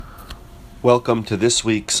Welcome to this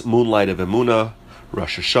week's moonLight of Emuna,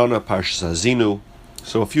 Rosh Hashanah, Parshas.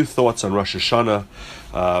 So a few thoughts on Rosh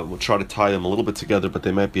Hashanah. We'll try to tie them a little bit together, but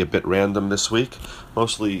they might be a bit random this week.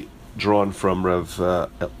 Mostly drawn from Rav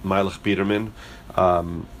Meilech Biederman.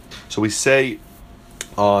 So we say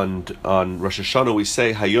on Rosh Hashanah, we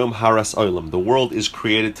say Hayom Haras Olam. The world is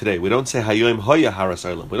created today. We don't say Hayom Hoya Haras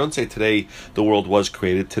Olam. We don't say today the world was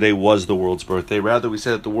created. Today was the world's birthday. Rather, we say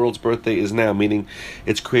that the world's birthday is now, meaning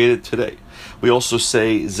it's created today. We also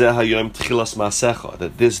say Zeh Hayom Tchilas Maasecha,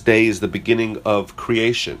 that this day is the beginning of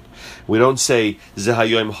creation. We don't say Zeh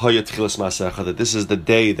Hayom Hoya Tchilas Maasecha, that this is the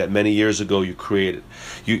day that many years ago you created.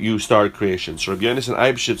 You started creation. So Rabbi and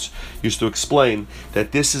Eibshitz used to explain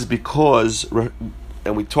that this is because,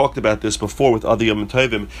 and we talked about this before with other Yom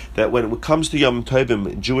Tovim, that when it comes to Yom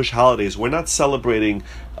Tovim, Jewish holidays, we're not celebrating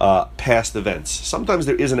past events. Sometimes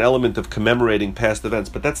there is an element of commemorating past events,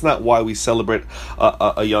 but that's not why we celebrate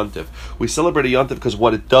a Yom Tov. We celebrate a Yom Tov because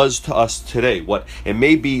what it does to us today, it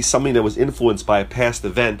may be something that was influenced by a past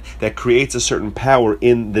event that creates a certain power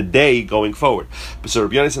in the day going forward. So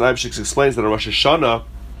Rabbi and Eibshitz explains that on Rosh Hashanah,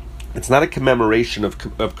 it's not a commemoration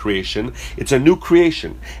of creation. It's a new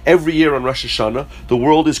creation. Every year on Rosh Hashanah, the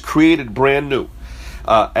world is created brand new.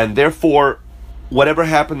 And therefore, whatever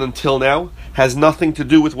happened until now has nothing to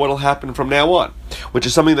do with what will happen from now on, which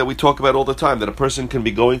is something that we talk about all the time, that a person can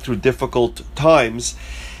be going through difficult times.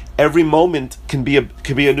 Every moment can be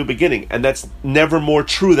a new beginning, and that's never more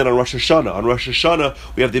true than on Rosh Hashanah. On Rosh Hashanah,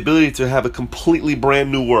 we have the ability to have a completely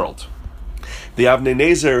brand new world. The Avnei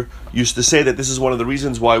Nezer used to say that this is one of the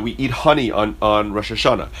reasons why we eat honey on Rosh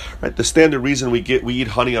Hashanah. Right? The standard reason we eat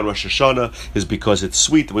honey on Rosh Hashanah is because it's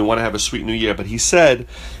sweet and we want to have a sweet new year. But he said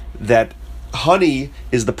that honey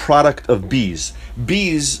is the product of bees.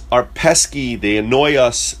 Bees are pesky, they annoy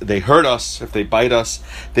us, they hurt us if they bite us.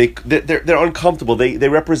 They're uncomfortable. They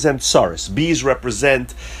represent sorrows. Bees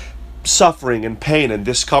represent suffering and pain and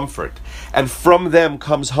discomfort. And from them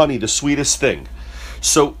comes honey, the sweetest thing.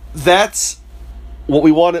 So that's what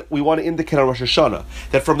we want to indicate on Rosh Hashanah,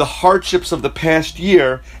 that from the hardships of the past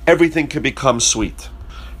year, everything can become sweet.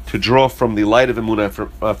 To draw from the light of Emuna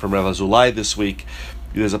from Rav Azulai this week,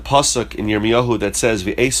 there's a pasuk in Yirmiyahu that says,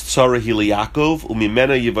 "V'eis tzara hi liYaakov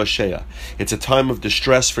u'mimena yivashea." It's a time of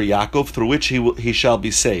distress for Yaakov, through which he shall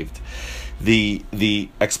be saved. The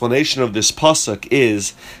explanation of this pasuk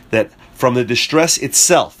is that from the distress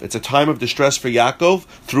itself, it's a time of distress for Yaakov,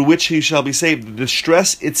 through which he shall be saved. The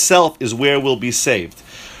distress itself is where we'll be saved.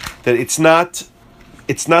 That it's not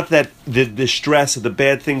that the distress of the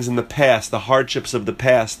bad things in the past, the hardships of the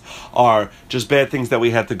past, are just bad things that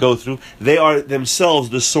we had to go through. They are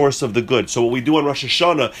themselves the source of the good. So what we do on Rosh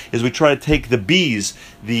Hashanah is we try to take the bees,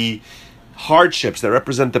 the hardships that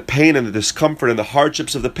represent the pain and the discomfort and the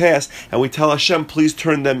hardships of the past, and we tell Hashem, please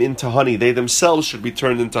turn them into honey. They themselves should be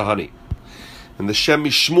turned into honey. And the Shem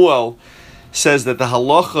Mishmuel says that the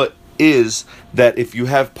halacha is that if you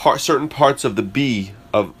have certain parts of the bee,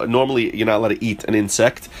 normally you're not allowed to eat an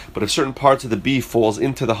insect, but if certain parts of the bee falls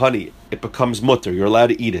into the honey, it becomes mutter. You're allowed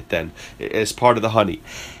to eat it then as part of the honey.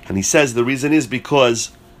 And he says the reason is because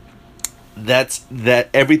that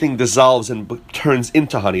everything dissolves and turns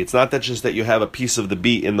into honey. It's not that just that you have a piece of the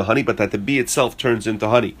bee in the honey, but that the bee itself turns into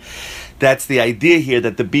honey. That's the idea here,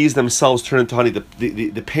 that the bees themselves turn into honey.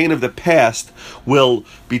 The pain of the past will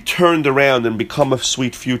be turned around and become a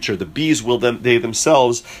sweet future. The bees they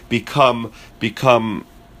themselves become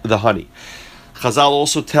the honey. Chazal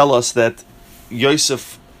also tell us that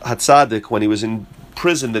Yosef Hatzadik, when he was in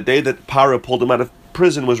prison, the day that Paro pulled him out of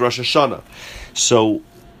prison was Rosh Hashanah. So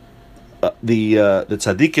the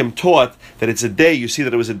tzaddikim taught that it's a day. You see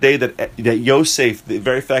that it was a day that Yosef, the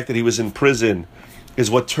very fact that he was in prison,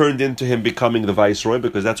 is what turned into him becoming the viceroy,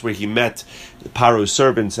 because that's where he met Paro's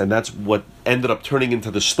servants, and that's what ended up turning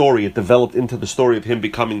into the story. It developed into the story of him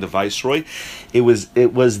becoming the viceroy. It was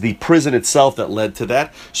the prison itself that led to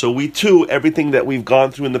that. So we too, everything that we've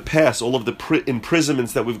gone through in the past, all of the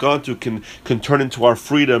imprisonments that we've gone through, can turn into our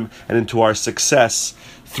freedom and into our success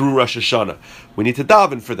through Rosh Hashanah. We need to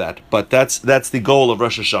daven for that, but that's the goal of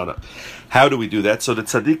Rosh Hashanah. How do we do that? So the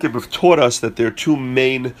tzaddikim have taught us that there are two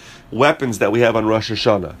main weapons that we have on Rosh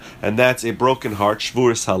Hashanah, and that's a broken heart,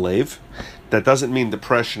 shvuras halev. That doesn't mean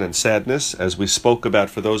depression and sadness, as we spoke about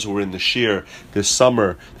for those who were in the shir this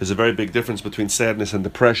summer. There's a very big difference between sadness and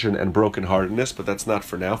depression and brokenheartedness, but that's not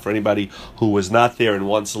for now. For anybody who was not there and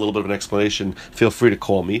wants a little bit of an explanation, feel free to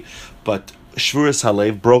call me. But shvuras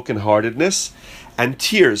halev, brokenheartedness, and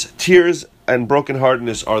tears and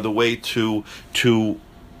brokenheartedness are the way to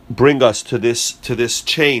bring us to this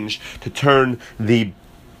change, to turn the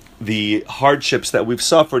the hardships that we've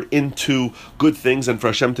suffered into good things and for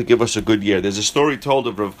Hashem to give us a good year. There's a story told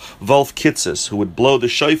of Rav Wolf Kitzes, who would blow the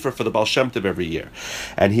shofar for the Baal Shem Tov every year.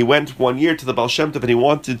 And he went one year to the Baal Shem Tov and he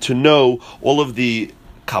wanted to know all of the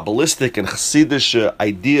Kabbalistic and Chassidish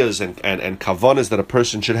ideas and kavanas that a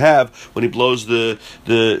person should have when he blows the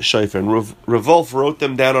shofar. And Rav Wolf wrote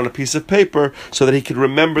them down on a piece of paper so that he could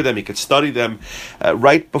remember them, he could study them.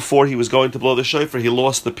 Right before he was going to blow the shofar, he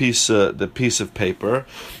lost the piece of paper,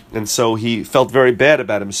 and so he felt very bad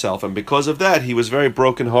about himself. And because of that, he was very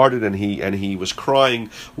brokenhearted, and he was crying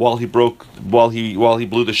while he blew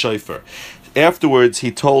the shofar. Afterwards,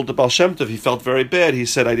 he told the Baal Shem Tov he felt very bad. He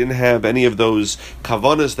said, I didn't have any of those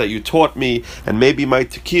kavanas that you taught me, and maybe my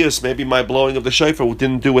tekiyas, maybe my blowing of the shofar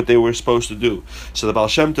didn't do what they were supposed to do. So the Baal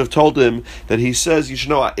Shem Tov told him that he says, you should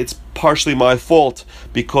know, it's partially my fault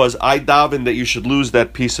because I daven that you should lose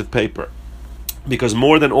that piece of paper. Because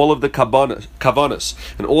more than all of the kavanas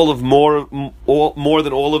and more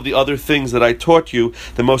than all of the other things that I taught you,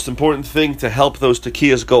 the most important thing to help those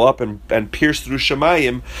tekiyas go up and pierce through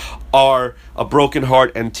Shemayim are a broken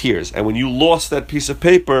heart and tears. And when you lost that piece of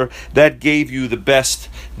paper, that gave you the best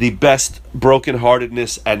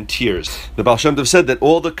brokenheartedness and tears. The Baal Shem Tov said that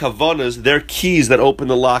all the kavanas, they're keys that open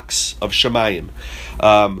the locks of Shemayim.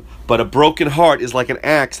 But a broken heart is like an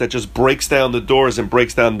axe that just breaks down the doors and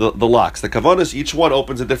breaks down the locks. The kavanas, each one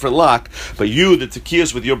opens a different lock, but you, the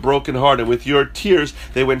tekiyas, with your broken heart and with your tears,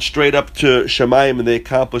 they went straight up to Shemayim and they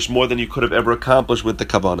accomplished more than you could have ever accomplished with the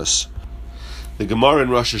kavanas. The Gemara in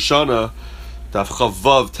Rosh Hashanah, Daf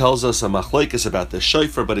Vav, tells us a machlokes about the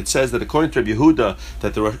shofar, but it says that according to Rabbi Yehuda,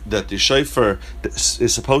 that the shofar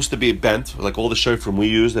is supposed to be bent, like all the shofar we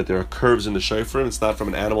use, that there are curves in the shofar, and it's not from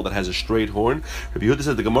an animal that has a straight horn. Rabbi Yehuda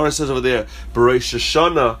says, the Gemara says over there, Rosh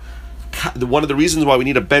Hashanah, one of the reasons why we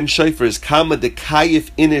need a bent shofar is kama de kayif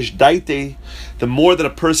inish daite. The more that a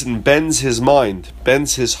person bends his mind,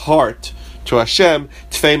 bends his heart to Hashem,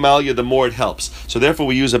 tfei malya, the more it helps. So therefore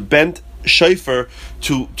we use a bent shofar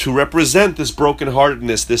to represent this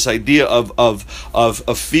brokenheartedness, this idea of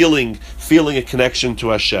feeling a connection to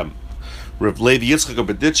Hashem. Rav Levi Yitzchak of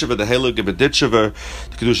Berditchever, the Heilig of Berditchever,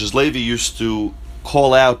 the Kedushas Levi used to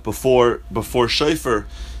call out before shofar.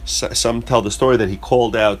 Some tell the story that he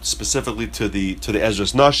called out specifically to the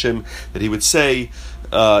Ezras Nashim, that he would say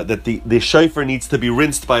that the shofar needs to be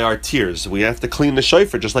rinsed by our tears. We have to clean the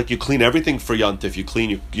shofar just like you clean everything for Yontif. You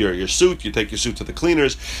clean your suit, you take your suit to the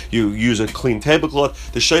cleaners, you use a clean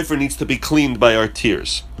tablecloth. The shofar needs to be cleaned by our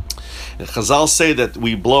tears. And Chazal say that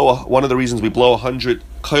one of the reasons we blow 100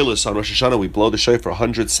 koilos on Rosh Hashanah, we blow the shofar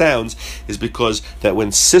 100 sounds, is because that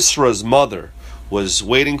when Sisra's mother was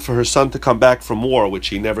waiting for her son to come back from war, which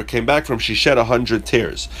he never came back from, she shed 100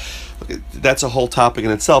 tears. That's a whole topic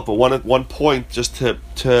in itself, but one point just to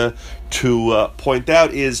point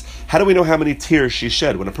out is, how do we know how many tears she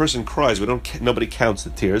shed? When a person cries, nobody counts the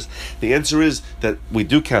tears. The answer is that we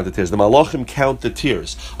do count the tears. The malachim count the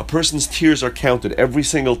tears. A person's tears are counted. Every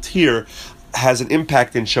single tear has an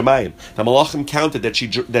impact in Shemayim. The malachim counted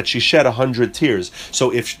that she shed 100 tears.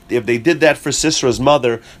 So if they did that for Sisra's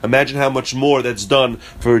mother, imagine how much more that's done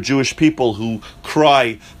for Jewish people who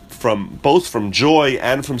cry both from joy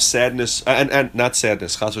and from sadness, and not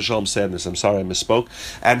sadness, chas v'shalom sadness, I'm sorry I misspoke,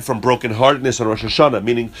 and from brokenheartedness on Rosh Hashanah,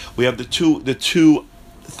 meaning we have the two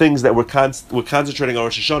things that we're concentrating on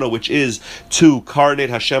Rosh Hashanah, which is to coronate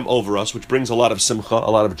Hashem over us, which brings a lot of simcha, a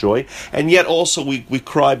lot of joy, and yet also we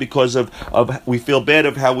cry because of we feel bad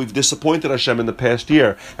of how we've disappointed Hashem in the past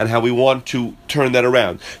year and how we want to turn that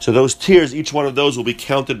around. So those tears, each one of those will be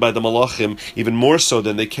counted by the malachim even more so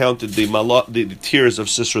than they counted the tears of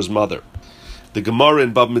Sisra's mother. The Gemara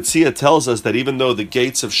in Bab Metzia tells us that even though the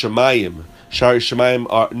gates of Shemayim, Shari Shemayim,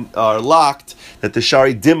 are locked, that the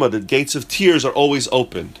Shari Dima, the gates of tears, are always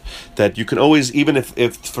opened. That you can always, even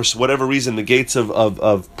if for whatever reason the gates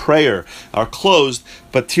of prayer are closed,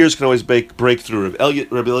 but tears can always break through.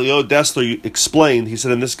 Rabbi Elio Dessler explained, he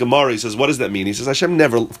said in this Gemara, he says, what does that mean? He says, Hashem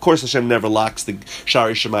never locks the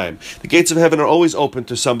Shari Shemayim. The gates of heaven are always open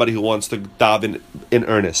to somebody who wants to daven in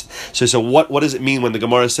earnest. So what does it mean when the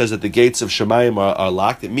Gemara says that the gates of Shemayim are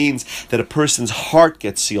locked? It means that a person's heart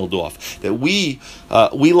gets sealed off. That we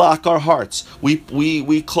lock our hearts.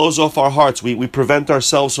 We close off our hearts. We prevent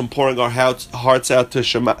ourselves from pouring our hearts out to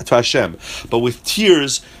Hashem. But with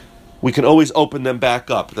tears, we can always open them back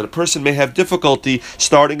up. That a person may have difficulty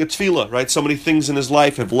starting a tefillah, right? So many things in his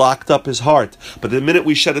life have locked up his heart. But the minute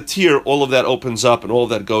we shed a tear, all of that opens up and all of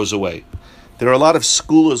that goes away. There are a lot of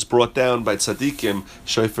skulas brought down by tzaddikim.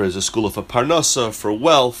 Shofar is a skula for parnasa, for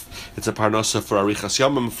wealth. It's a parnasa for arichas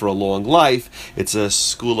yamim, for a long life. It's a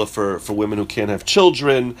skula for women who can't have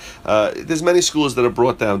children. There's many skulas that are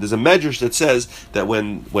brought down. There's a medrash that says that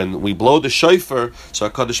when we blow the shofar, so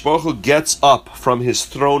HaKadosh Baruch Hu gets up from his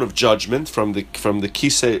throne of judgment, from the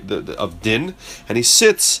kisei of din, and he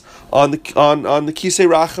sits on the kisei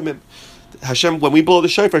rachamim. Hashem, when we blow the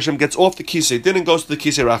shofar, Hashem gets off the kisei din and goes to the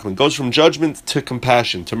kisei rachamim, goes from judgment to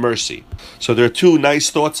compassion, to mercy. So there are two nice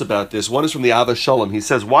thoughts about this. One is from the Ava Shalom. He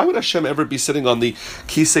says, why would Hashem ever be sitting on the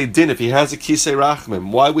kisei din if he has a kisei rachamim?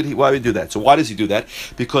 Why would he do that? So why does he do that?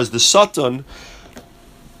 Because the Satan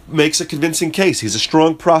makes a convincing case. He's a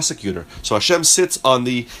strong prosecutor. So Hashem sits on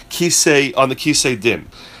the kisei din.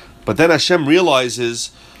 But then Hashem realizes,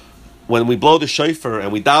 when we blow the shofar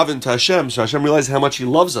and we dive into Hashem, so Hashem realizes how much He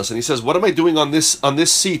loves us, and He says, "What am I doing on this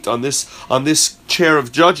seat, on this chair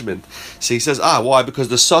of judgment?" So He says, why? Because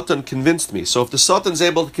the Satan convinced me. So if the Satan's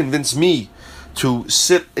able to convince me to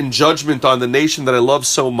sit in judgment on the nation that I love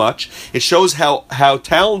so much, it shows how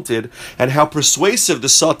talented and how persuasive the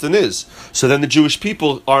Satan is. So then the Jewish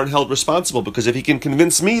people aren't held responsible, because if he can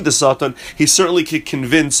convince me, the Satan, he certainly could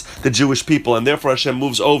convince the Jewish people, and therefore Hashem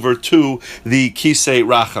moves over to the Kisei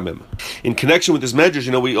Rachamim. In connection with this medrash,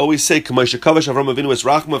 we always say, that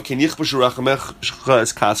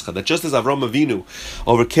just as Avram Avinu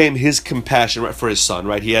overcame his compassion for his son,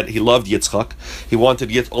 right? He loved Yitzchak, he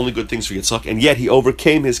wanted only good things for Yitzchak, and yet he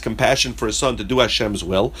overcame his compassion for his son to do Hashem's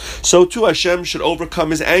will, so too Hashem should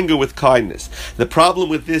overcome his anger with kindness. The problem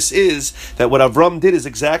with this is that what Avram did is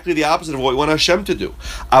exactly the opposite of what we want Hashem to do.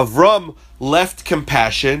 Avram left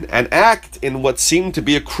compassion and act in what seemed to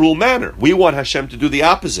be a cruel manner. We want Hashem to do the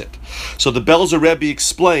opposite. So the Belzer Rebbe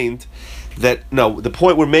explained that, no, the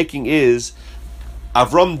point we're making is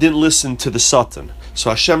Avram didn't listen to the Satan, so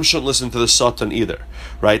Hashem shouldn't listen to the Satan either,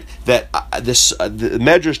 right? That the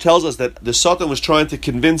Medrash tells us that the Satan was trying to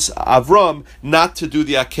convince Avram not to do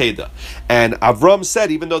the Akedah, and Avram said,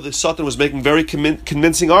 even though the Satan was making very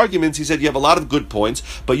convincing arguments, he said, you have a lot of good points,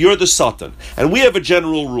 but you're the Satan, and we have a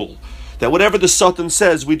general rule that whatever the Satan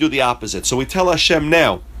says, we do the opposite. So we tell Hashem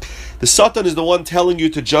now, the Satan is the one telling you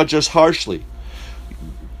to judge us harshly.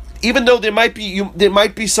 Even though there might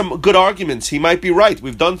be some good arguments, he might be right.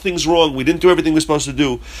 We've done things wrong. We didn't do everything we're supposed to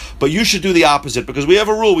do. But you should do the opposite, because we have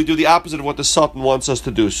a rule. We do the opposite of what the Satan wants us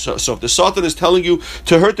to do. So if the Satan is telling you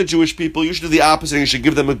to hurt the Jewish people, you should do the opposite. You should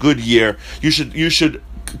give them a good year. You should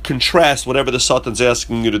contrast whatever the Satan's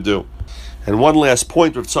asking you to do. And one last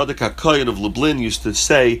point, Rav Tzadok HaKohen of Lublin used to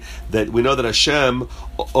say that we know that Hashem,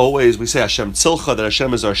 we say Hashem Tzilcha, that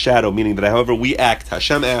Hashem is our shadow, meaning that however we act,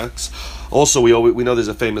 Hashem acts. Also, we know there's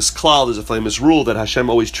a famous klal, there's a famous rule that Hashem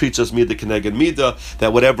always treats us midah keneged midah,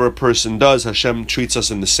 that whatever a person does, Hashem treats us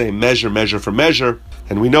in the same measure for measure.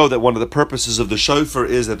 And we know that one of the purposes of the shofar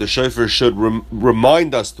is that the shofar should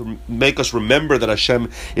remind us, to make us remember that Hashem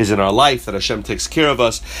is in our life, that Hashem takes care of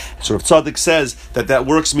us. So Rav Tzadok says that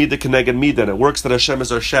works midah keneged midah, and it works that Hashem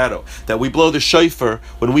is our shadow. That we blow the shofar,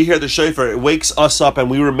 when we hear the shofar, it wakes us up and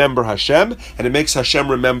we remember Hashem, and it makes Hashem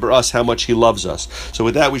remember us, how much He loves us. So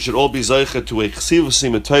with that, we should all be to a chesiv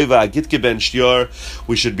simatova agitke ben shtior.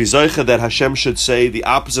 We should be zeicha that Hashem should say the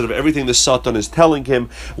opposite of everything the Satan is telling him.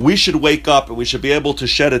 We should wake up and we should be able to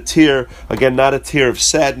shed a tear, again, not a tear of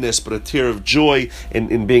sadness, but a tear of joy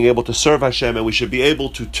in being able to serve Hashem, and we should be able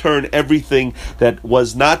to turn everything that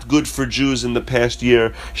was not good for Jews in the past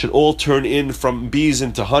year, should all turn in from bees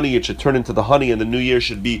into honey. It should turn into the honey, and the new year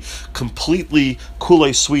should be completely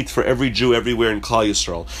kulei sweet for every Jew everywhere in Klal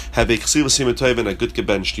Yisrael. Have a chesiv simatova and a good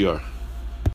ben shtior.